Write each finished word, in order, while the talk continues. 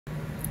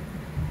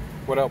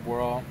What up,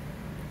 world?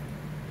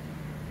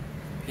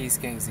 Peace,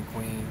 kings and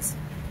queens.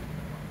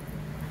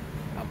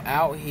 I'm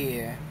out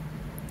here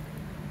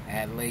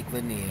at Lake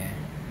Lanier.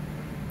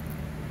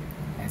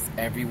 As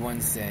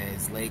everyone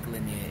says, Lake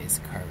Lanier is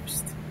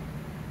cursed.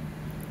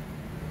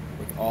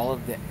 With all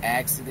of the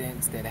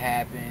accidents that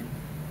happen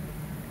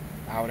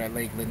out at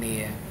Lake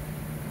Lanier,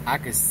 I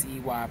could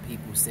see why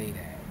people say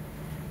that.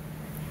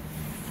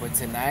 But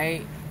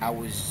tonight, I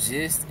was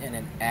just in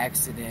an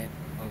accident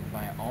of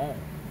my own.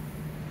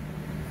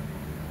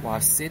 While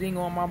sitting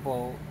on my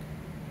boat,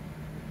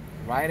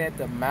 right at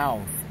the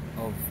mouth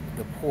of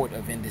the port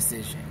of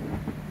indecision,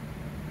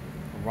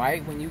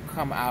 right when you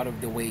come out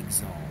of the wake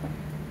zone,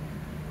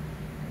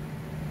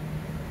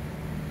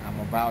 I'm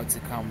about to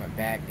come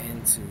back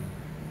into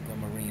the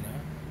marina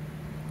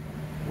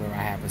where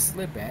I have a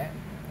slip at,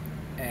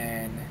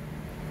 and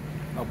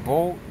a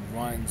boat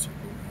runs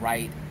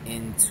right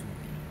into me.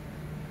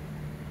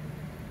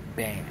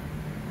 Bam.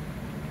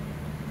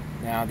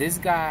 Now this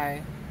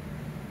guy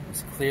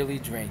was clearly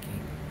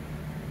drinking,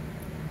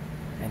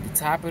 and to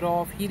top it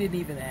off, he didn't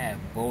even have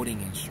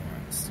boating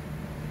insurance.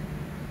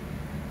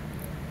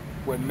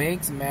 What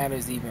makes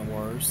matters even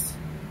worse,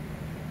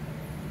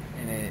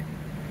 and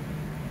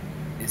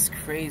it's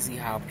crazy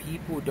how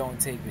people don't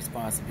take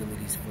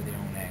responsibilities for their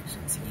own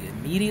actions. He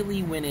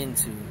immediately went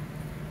into,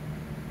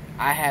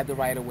 I had the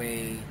right of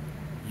way,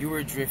 you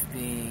were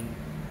drifting,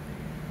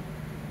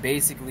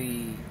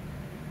 basically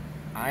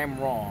I am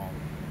wrong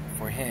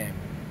for him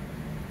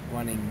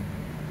running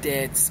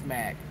dead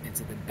smack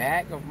into the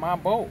back of my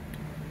boat.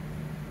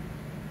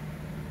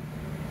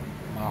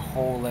 My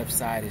whole left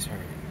side is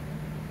hurting.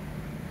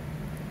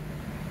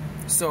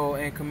 So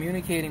in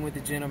communicating with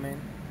the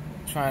gentleman,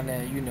 trying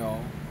to,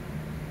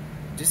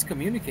 just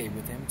communicate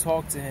with him,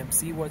 talk to him,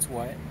 see what's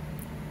what.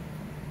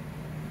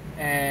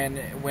 And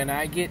when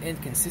I get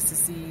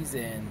inconsistencies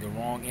and the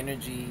wrong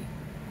energy,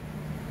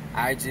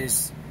 I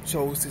just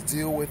chose to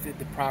deal with it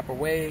the proper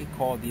way,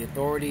 called the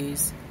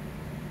authorities.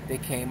 They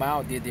came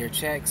out, did their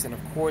checks, and of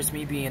course,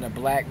 me being a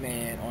black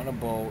man on a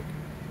boat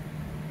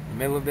in the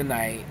middle of the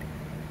night,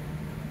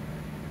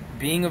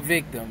 being a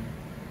victim,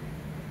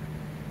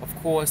 of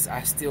course,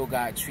 I still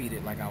got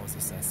treated like I was a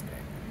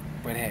suspect.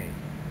 But hey,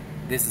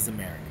 this is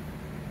America.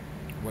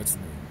 What's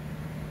new?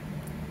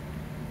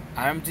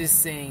 I'm just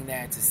saying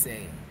that to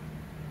say,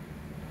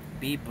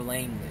 be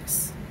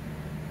blameless,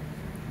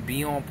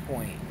 be on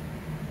point,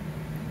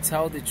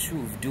 tell the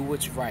truth, do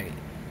what's right.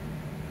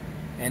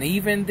 And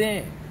even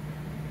then,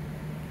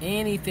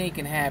 anything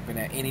can happen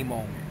at any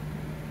moment.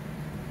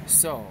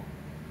 So,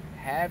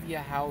 have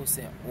your house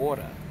in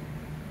order,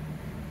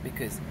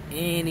 because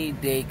any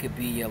day could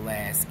be your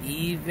last,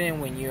 even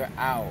when you're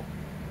out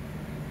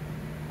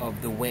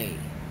of the way,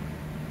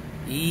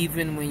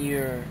 even when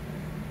you're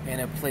in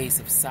a place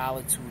of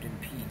solitude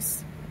and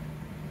peace.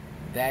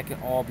 That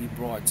can all be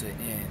brought to an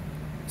end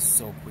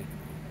so quickly.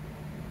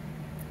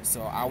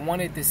 So I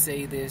wanted to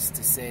say this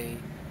to say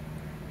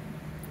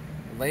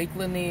Lake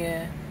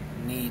Lanier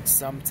needs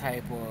some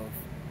type of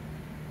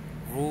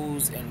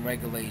rules and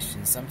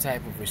regulations, some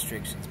type of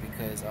restrictions,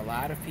 because a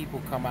lot of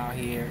people come out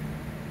here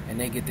and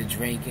they get to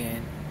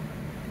drinking,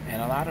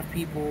 and a lot of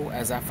people,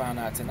 as I found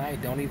out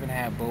tonight, don't even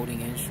have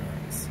boating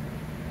insurance.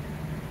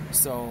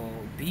 So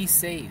be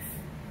safe,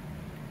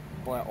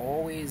 but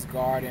always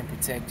guard and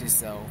protect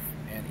yourself,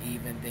 and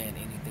even then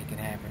anything can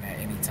happen at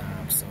any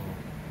time. So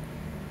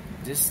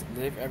just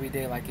live every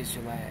day like it's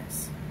your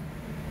last,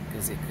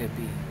 because it could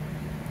be.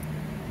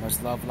 Much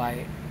love,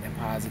 light, and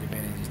positive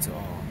energy to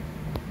all.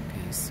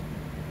 Peace.